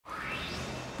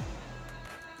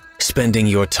Spending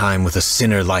your time with a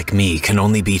sinner like me can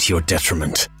only be to your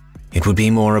detriment. It would be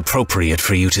more appropriate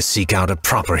for you to seek out a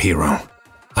proper hero.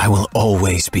 I will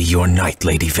always be your knight,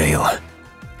 Lady Vale.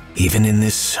 Even in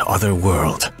this other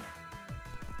world.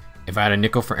 If I had a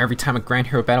nickel for every time a Grand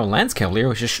Hero Battle Lance Cavalier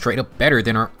was just straight up better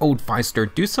than our old 5-star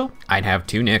Duso, I'd have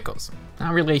 2 nickels.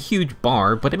 Not really a huge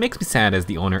bar, but it makes me sad as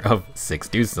the owner of 6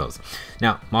 Dusos.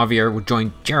 Now, Mauvier will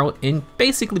join Gerald in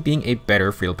basically being a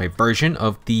better free-to-play version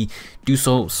of the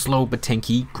Duso slow but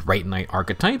tanky Great Knight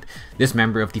archetype. This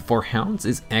member of the 4 Hounds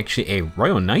is actually a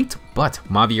Royal Knight, but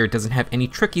Mauvier doesn't have any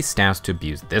tricky stats to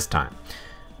abuse this time.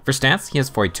 For stats, he has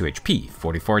 42 HP,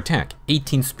 44 attack,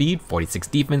 18 speed, 46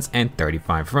 defense, and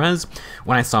 35 res.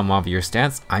 When I saw Mauvier's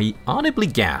stats, I audibly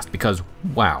gasped because,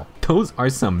 wow, those are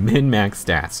some min-max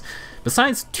stats.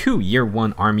 Besides 2 Year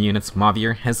 1 army units,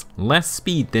 Mauvier has less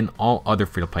speed than all other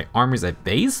free-to-play armors at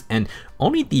base, and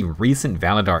only the recent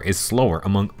Valadar is slower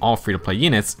among all free-to-play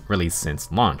units released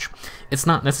since launch. It's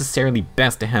not necessarily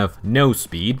best to have no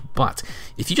speed, but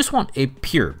if you just want a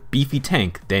pure, beefy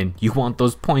tank, then you want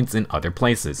those points in other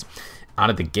places. Out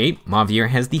of the gate, Mauvier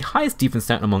has the highest defense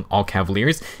stat among all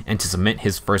Cavaliers, and to cement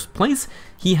his first place,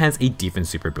 he has a defense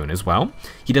super boon as well.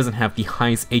 He doesn't have the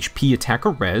highest HP, attack,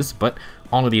 or res, but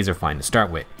all of these are fine to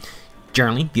start with.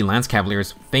 Generally, the Lance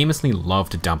Cavaliers famously love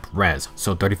to dump res,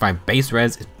 so 35 base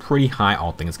res is pretty high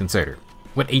all things considered.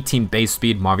 With 18 base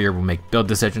speed, Mauvier will make build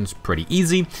decisions pretty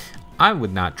easy. I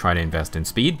would not try to invest in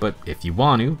speed, but if you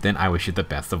want to, then I wish you the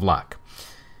best of luck.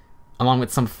 Along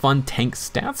with some fun tank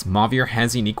stats, Mauvier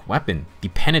has a unique weapon, the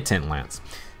Penitent Lance.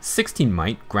 16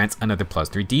 might grants another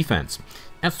 +3 defense.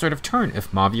 At start of turn,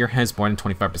 if Mauvier has more than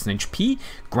 25% HP,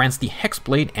 grants the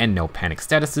Hexblade and No Panic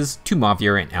statuses to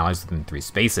Mauvier and allies within 3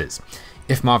 spaces.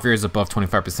 If Mauvier is above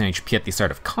 25% HP at the start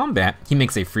of combat, he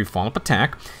makes a free follow-up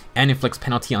attack and inflicts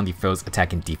penalty on the foe's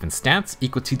attack and defense stats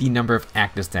equal to the number of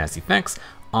active status effects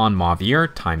on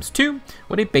Mauvier times 2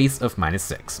 with a base of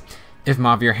 -6. If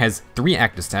Mauvier has 3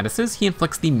 active statuses, he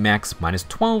inflicts the max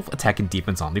 -12 attack and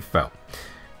defense on the foe.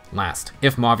 Last,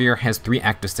 if Mauvier has 3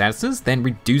 active statuses, then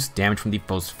reduce damage from the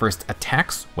foe's first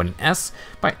attacks with an S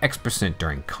by X%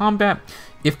 during combat.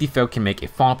 If the foe can make a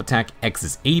follow-up attack, X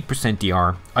is 80%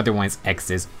 DR, otherwise X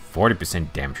is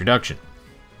 40% damage reduction.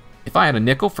 If I had a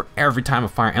nickel for every time a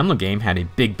Fire Emblem game had a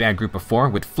big bad group of 4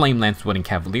 with Flame Lance wielding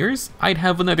Cavaliers, I'd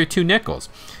have another 2 nickels.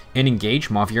 In Engage,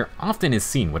 Mauvier often is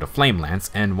seen with a Flame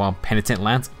Lance, and while Penitent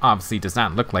Lance obviously does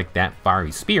not look like that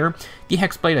fiery spear, the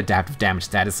Hexblade adaptive damage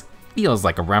status feels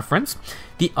like a reference.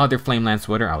 The other Flame Lance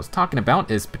wielder I was talking about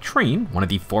is Petrine, one of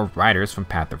the 4 riders from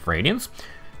Path of Radiance.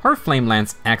 Her Flame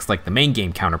Lance acts like the main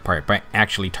game counterpart by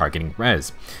actually targeting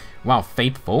res. While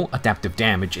faithful, adaptive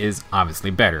damage is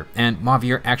obviously better, and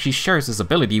Mauvier actually shares this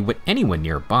ability with anyone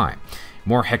nearby.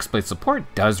 More Hexblade support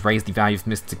does raise the value of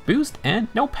Mystic Boost, and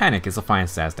No Panic is a fine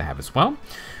stats to have as well.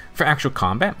 For actual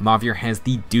combat, Mauvier has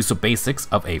the Duso basics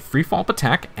of a free fall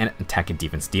attack and attack and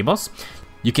defense debuffs.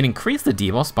 You can increase the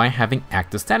debuffs by having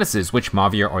active statuses, which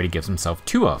Mauvier already gives himself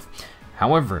 2 of.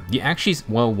 However, you actually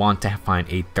will want to find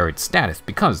a 3rd status,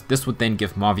 because this would then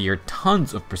give Mauvier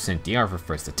tons of % DR for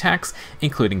first attacks,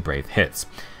 including brave hits.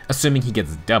 Assuming he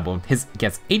gets doubled, his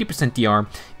gets 80% DR,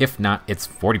 if not, it's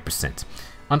 40%.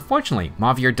 Unfortunately,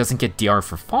 Mauvier doesn't get DR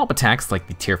for follow-up attacks like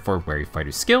the tier 4 Wary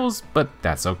Fighter skills, but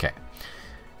that's okay.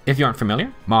 If you aren't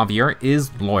familiar, Mauvier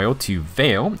is loyal to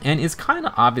Vale, and is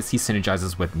kinda obvious he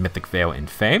synergizes with Mythic Vale and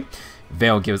Fae.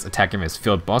 Vale gives attacker his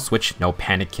field boss, which No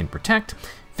Panic can protect.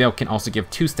 Vale can also give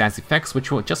 2 stats effects, which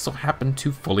will just so happen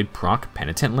to fully proc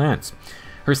Penitent Lance.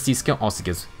 Her C skill also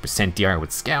gives % DR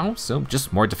with Scowl, so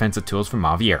just more defensive tools for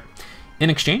Mauvier. In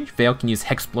exchange, Vale can use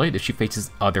Hexblade if she faces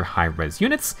other high-res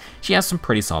units. She has some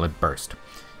pretty solid burst.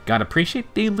 Gotta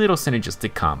appreciate the little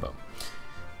synergistic combo.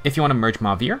 If you want to merge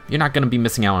Mauvier, you're not going to be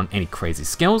missing out on any crazy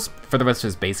skills. For the rest of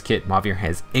his base kit, Mauvier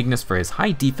has Ignis for his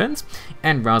high defense,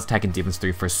 and Rouse Attack and Defense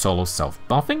 3 for solo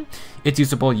self-buffing. It's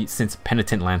usable since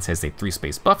Penitent Lance has a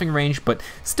 3-space buffing range, but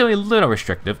still a little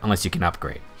restrictive unless you can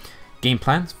upgrade. Game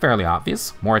plan's fairly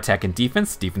obvious: more attack and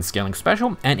defense scaling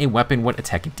special, and a weapon with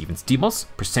attack and defense debuffs,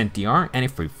 % DR, and a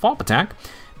free fall attack.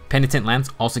 Penitent Lance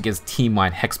also gives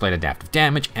team-wide Hexblade adaptive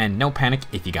damage, and No Panic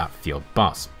if you got field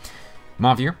boss.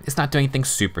 Mauvier is not doing anything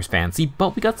super fancy,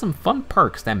 but we got some fun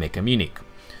perks that make him unique.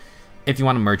 If you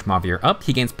want to merge Mauvier up,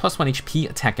 he gains +1 HP,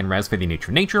 attack and res for the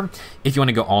neutral nature. If you want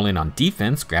to go all in on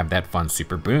defense, grab that fun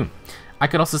super boon. I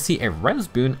could also see a res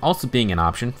boon also being an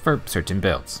option for certain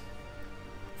builds.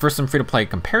 For some free-to-play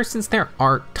comparisons, there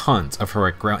are tons of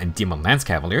Heroic Grail and Demon Lance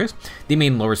Cavaliers. The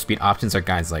main lower speed options are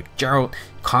guys like Geralt,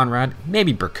 Conrad,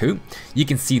 maybe Berkut. You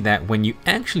can see that when you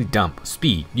actually dump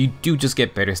speed, you do just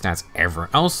get better stats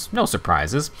everywhere else, no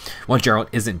surprises. While Geralt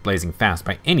isn't blazing fast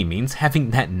by any means,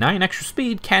 having that 9 extra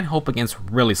speed can help against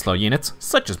really slow units,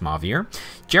 such as Mauvier.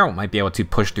 Geralt might be able to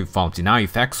push through follow-up deny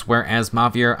effects, whereas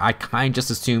Mauvier, I kinda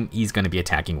just assume he's going to be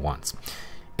attacking once.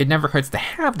 It never hurts to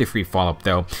have the free follow-up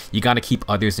though, you gotta keep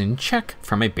others in check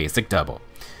from a basic double.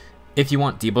 If you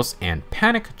want Debos and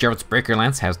Panic, Geralt's Breaker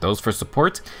Lance has those for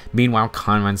support. Meanwhile,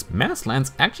 Conrad's Mass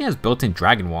Lance actually has built-in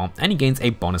Dragon Wall and he gains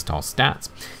a bonus to all stats.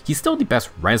 He's still the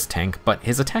best res tank, but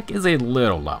his attack is a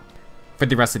little low. For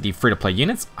the rest of the free-to-play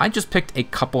units, I just picked a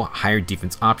couple higher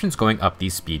defense options going up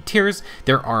these speed tiers.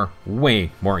 There are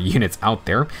way more units out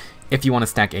there. If you want to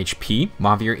stack HP,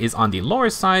 Mauvier is on the lower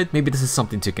side, maybe this is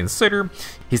something to consider.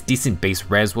 His decent base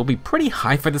res will be pretty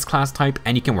high for this class type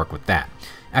and you can work with that.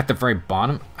 At the very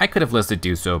bottom, I could have listed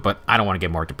Duso, but I don't want to get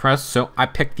more depressed, so I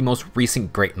picked the most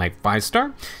recent Great Knight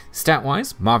 5-star.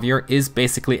 Stat-wise, Mauvier is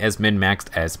basically as min-maxed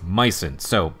as Mycen,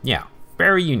 so yeah,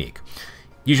 very unique.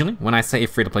 Usually, when I say a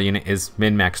free-to-play unit is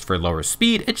min-maxed for lower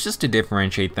speed, it's just to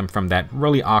differentiate them from that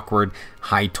really awkward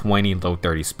high 20, low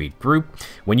 30 speed group.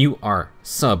 When you are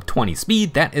sub 20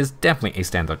 speed, that is definitely a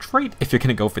standout trait if you're going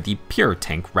to go for the pure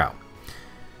tank route.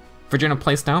 For general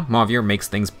playstyle, Mauvier makes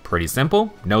things pretty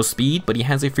simple. No speed, but he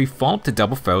has a free follow-up to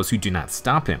double foes who do not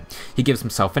stop him. He gives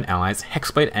himself and allies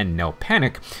Hexblade and no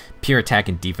panic, pure attack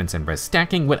and defense and res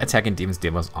stacking with attack and defense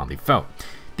debuffs on the foe.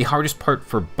 The hardest part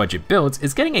for budget builds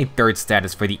is getting a third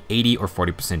status for the 80 or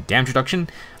 40% damage reduction.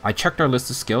 I checked our list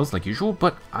of skills like usual,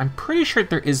 but I'm pretty sure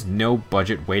there is no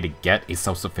budget way to get a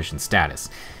self-sufficient status.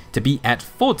 To be at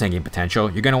full tanking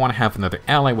potential, you're going to want to have another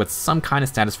ally with some kind of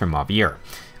status for Mauvier.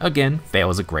 Again,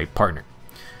 Vale is a great partner.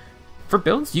 For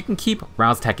builds, you can keep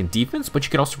Rouse attack and defense, but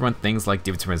you could also run things like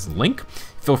Defense Res Link.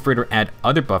 Feel free to add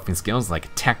other buffing skills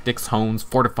like Tactics, Hones,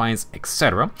 Fortifies,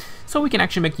 etc. so we can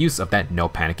actually make use of that no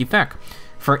panic effect.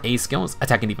 For A skills,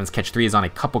 Attack and Defense Catch 3 is on a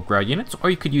couple Grail units, or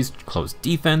you could use Closed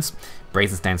Defense.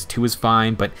 Brazen Stance 2 is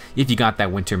fine, but if you got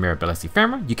that Winter Mirabilis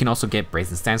Ephemeral, you can also get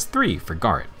Brazen Stance 3 for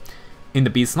Guard. In the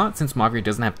B slot, since Mauvier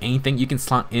doesn't have anything, you can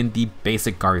slot in the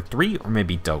basic Guard 3 or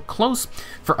maybe Do Close.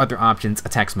 For other options,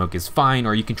 Attack Smoke is fine,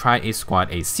 or you can try a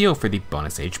Squad A Seal for the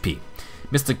bonus HP.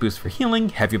 Mystic Boost for healing,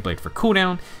 Heavy Blade for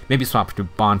cooldown, maybe swap to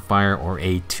Bonfire or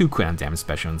a 2 cooldown damage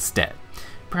special instead.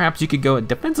 Perhaps you could go a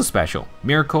defensive special,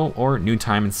 Miracle or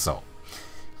Noontime and Soul.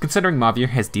 Considering Mauvier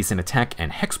has decent attack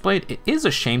and Hexblade, it is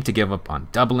a shame to give up on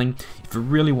doubling. If you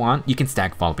really want, you can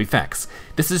stack follow-up effects.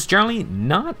 This is generally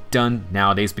not done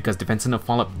nowadays because defensive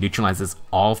follow-up neutralizes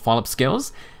all follow-up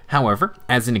skills. However,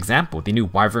 as an example, the new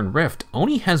Wyvern Rift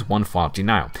only has one follow-up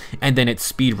denial, and then it's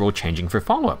speed roll changing for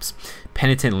follow-ups.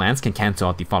 Penitent Lance can cancel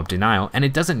out the follow-up denial, and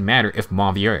it doesn't matter if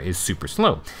Mauvier is super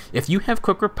slow. If you have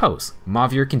quick riposte,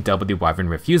 Mauvier can double the Wyvern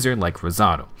Rift user like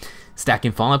Rosado.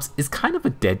 Stacking follow-ups is kind of a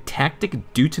dead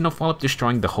tactic due to no follow-up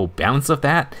destroying the whole balance of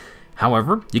that.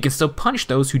 However, you can still punish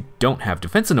those who don't have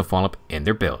defensive no follow-up in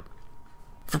their build.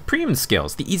 For premium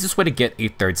skills, the easiest way to get a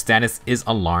third status is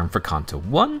Alarm for Kanto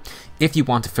 1. If you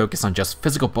want to focus on just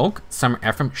physical bulk, Summer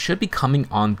Ephraim should be coming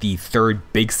on the third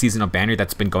big seasonal banner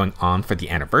that's been going on for the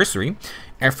anniversary.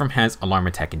 Ephraim has Alarm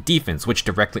Attack and Defense, which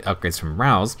directly upgrades from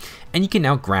Rouse, and you can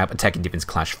now grab Attack and Defense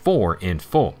Clash 4 in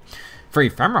full. For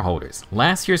Ephemera holders,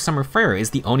 last year's Summer Frere is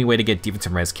the only way to get Defense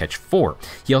and Res Catch 4.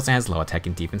 He also has Low Attack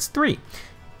and Defense 3.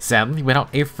 Sadly,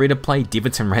 without a free-to-play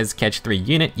Defense and Res Catch 3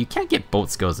 unit, you can't get both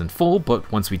skills in full,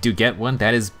 but once we do get one,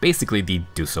 that is basically the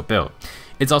Duso build.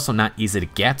 It's also not easy to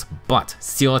get, but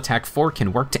Seal Attack 4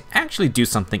 can work to actually do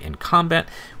something in combat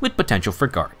with potential for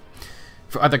guard.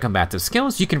 For other combative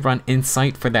skills, you can run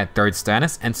Insight for that third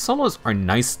status, and solos are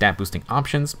nice stat boosting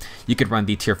options. You could run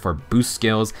the tier 4 boost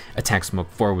skills, Attack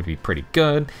Smoke 4 would be pretty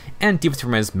good, and Defense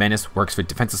and Res Menace works for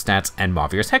defensive stats and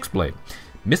Mauvier's Hexblade.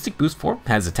 Mystic Boost 4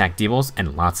 has attack debuffs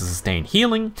and lots of sustained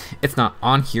healing. It's not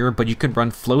on here, but you could run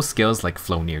flow skills like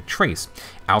Flow Near Trace.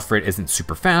 Alfred isn't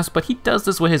super fast, but he does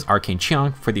this with his Arcane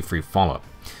Chiong for the free follow-up.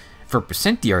 For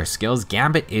percent DR skills,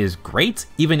 Gambit is great,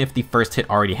 even if the first hit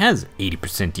already has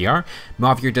 80% DR.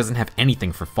 Mauvier doesn't have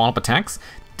anything for follow-up attacks.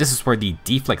 This is where the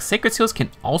Deflect Sacred Seals can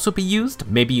also be used.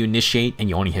 Maybe you initiate and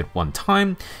you only hit one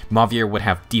time. Mauvier would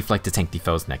have Deflect to tank the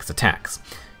foe's next attacks.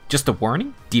 Just a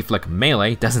warning, Deflect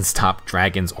Melee doesn't stop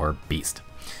dragons or beast.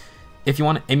 If you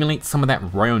want to emulate some of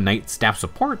that Royal Knight staff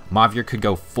support, Mauvier could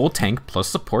go full tank plus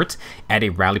support, add a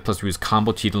Rally plus Ruse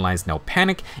combo to utilize No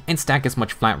Panic, and stack as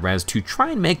much flat res to try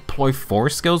and make Ploy 4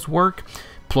 skills work.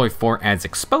 Ploy 4 adds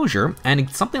exposure, and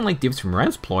something like Defense from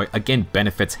Res Ploy again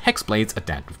benefits Hexblade's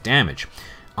adaptive damage.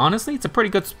 Honestly, it's a pretty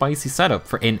good spicy setup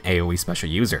for an AoE special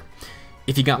user.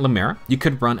 If you got Lemera, you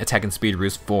could run Attack and Speed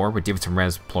Roost 4 with Defense and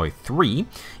Res Ploy 3.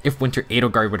 If Winter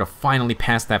Edelgard were to finally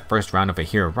pass that first round of A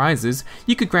Hero Rises,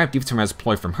 you could grab Defense and Res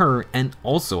Ploy from her and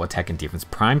also Attack and Defense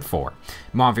Prime 4.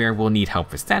 Mauvier will need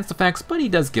help with status effects, but he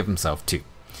does give himself 2.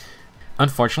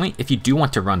 Unfortunately, if you do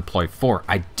want to run Ploy 4,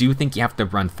 I do think you have to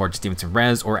run Forge Defense and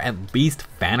Res, or at least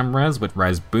Phantom Res with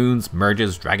Res Boons,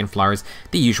 Merges, Dragon Flowers,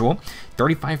 the usual.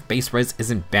 35 base Res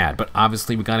isn't bad, but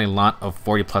obviously we got a lot of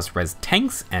 40 plus Res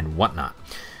tanks and whatnot.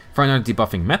 For another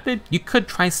debuffing method, you could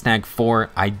try Snag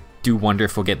 4, I do wonder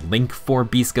if we'll get Link 4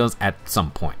 B skills at some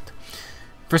point.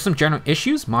 For some general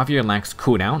issues, Mauvier lacks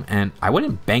cooldown, and I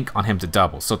wouldn't bank on him to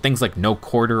double, so things like no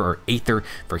quarter or Aether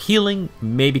for healing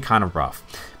may be kind of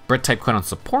rough. Brett type cooldown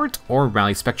support or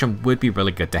Rally Spectrum would be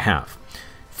really good to have.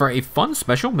 For a fun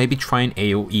special, maybe try an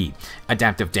AoE.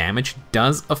 Adaptive damage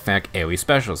does affect AoE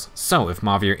specials, so if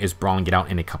Mauvier is brawling it out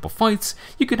in a couple fights,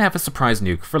 you could have a surprise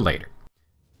nuke for later.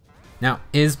 Now,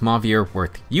 is Mauvier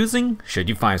worth using? Should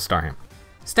you 5-star him?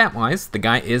 Stat-wise, the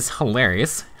guy is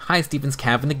hilarious, highest defense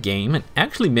cav in the game, and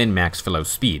actually min-max for low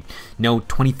speed. No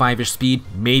 25-ish speed,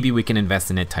 maybe we can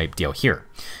invest in it type deal here.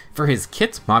 For his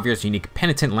kit, Mauvier's unique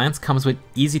Penitent Lance comes with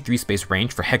easy 3-space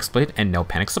range for Hexblade and no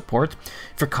panic support.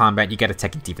 For combat, you get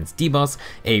Attack and Defense debuffs,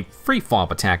 a free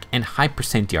follow-up attack, and high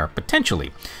 % DR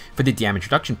potentially. For the damage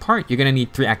reduction part, you're going to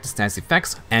need 3 active status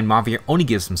effects, and Mauvier only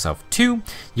gives himself 2.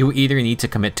 You will either need to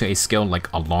commit to a skill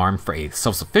like Alarm for a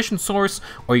self-sufficient source,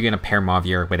 or you're going to pair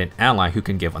Mauvier with an ally who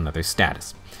can give another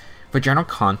status. For general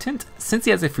content, since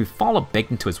he has a free follow-up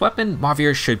baked into his weapon,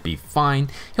 Mauvier should be fine.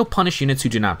 He'll punish units who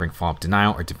do not bring follow-up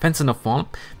denial or defensive enough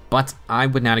follow-up, but I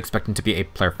would not expect him to be a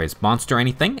player-faced monster or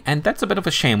anything, and that's a bit of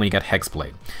a shame when you got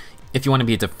Hexblade. If you want to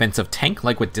be a defensive tank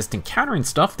like with distant countering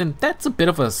stuff, then that's a bit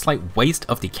of a slight waste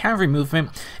of the cavalry movement,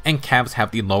 and Cavs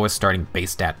have the lowest starting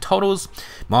base stat totals.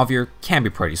 Mauvier can be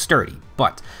pretty sturdy,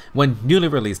 but when newly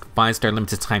released 5-star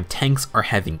limited time tanks are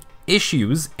having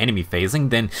issues enemy phasing,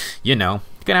 then you know,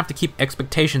 you're gonna have to keep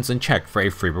expectations in check for a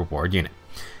free reward unit.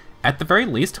 At the very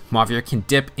least, Mauvier can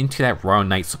dip into that Royal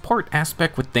Knight support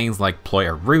aspect with things like Ploy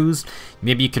or Ruse.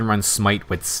 Maybe you can run Smite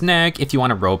with Snag if you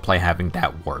want to roleplay having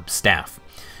that Warp Staff.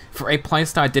 For a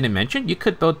playstyle I didn't mention, you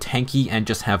could build tanky and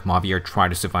just have Mauvier try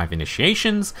to survive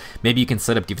initiations. Maybe you can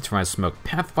set up Defense Rise Smoke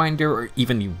Pathfinder, or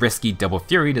even the risky Double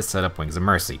Fury to set up Wings of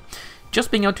Mercy. Just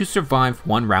being able to survive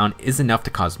one round is enough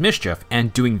to cause mischief,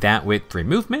 and doing that with 3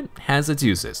 movement has its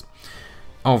uses.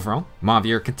 Overall,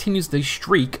 Mauvier continues the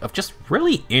streak of just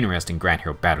really interesting Grand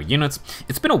Hero battle units.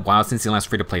 It's been a while since the last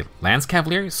free-to-play Lance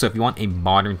Cavalier, so if you want a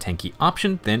modern tanky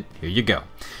option, then here you go.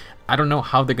 I don't know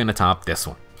how they're going to top this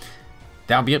one.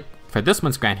 That'll be it for this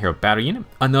month's Grand Hero battle unit.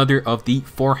 Another of the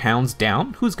 4 hounds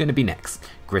down. Who's going to be next?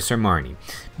 Gris or Marnie?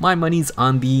 My money's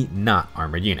on the not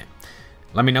armored unit.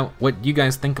 Let me know what you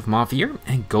guys think of Mauvier,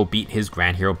 and go beat his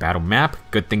Grand Hero battle map.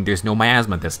 Good thing there's no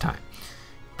miasma this time.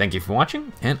 Thank you for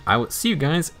watching, and I will see you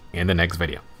guys in the next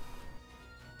video.